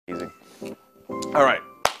All right.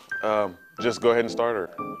 Just go ahead and start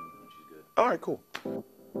her. All right, cool.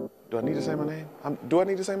 Do I need to say my name? Do I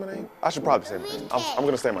need to say my name? I should probably say my name. I'm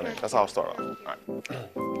going to say my name. That's how I'll start off. All right.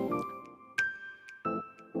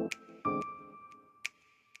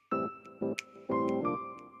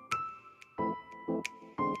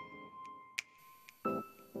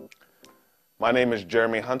 My name is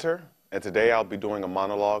Jeremy Hunter, and today I'll be doing a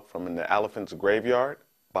monologue from In the Elephant's Graveyard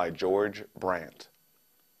by George Brant.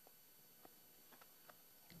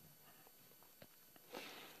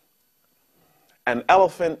 An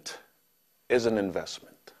elephant is an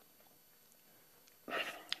investment.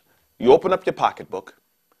 You open up your pocketbook,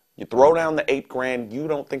 you throw down the 8 grand, you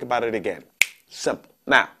don't think about it again. Simple.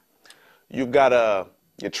 Now, you've got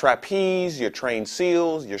your trapeze, your trained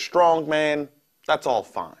seals, your strongman, that's all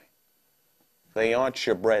fine. They aren't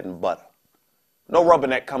your bread and butter. No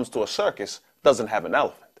rubberneck comes to a circus, doesn't have an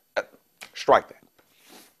elephant. Strike that.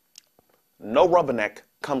 No rubberneck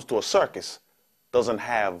comes to a circus, doesn't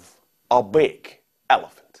have a big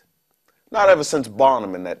elephant. Not ever since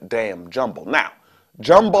Barnum and that damn Jumbo. Now,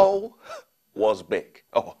 Jumbo was big.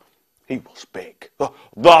 Oh, he was big.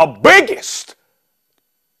 The biggest!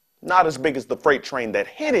 Not as big as the freight train that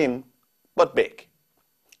hit him, but big.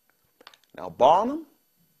 Now, Barnum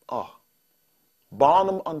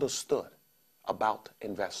understood about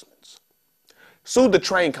investments. Sued the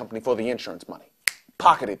train company for the insurance money.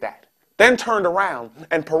 Pocketed that. Then turned around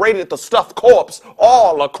and paraded the stuffed corpse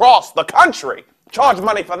all across the country. Charged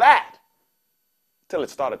money for that. Till it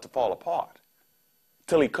started to fall apart.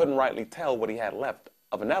 Till he couldn't rightly tell what he had left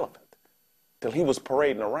of an elephant. Till he was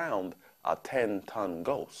parading around a 10-ton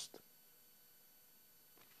ghost.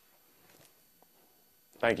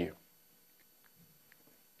 Thank you.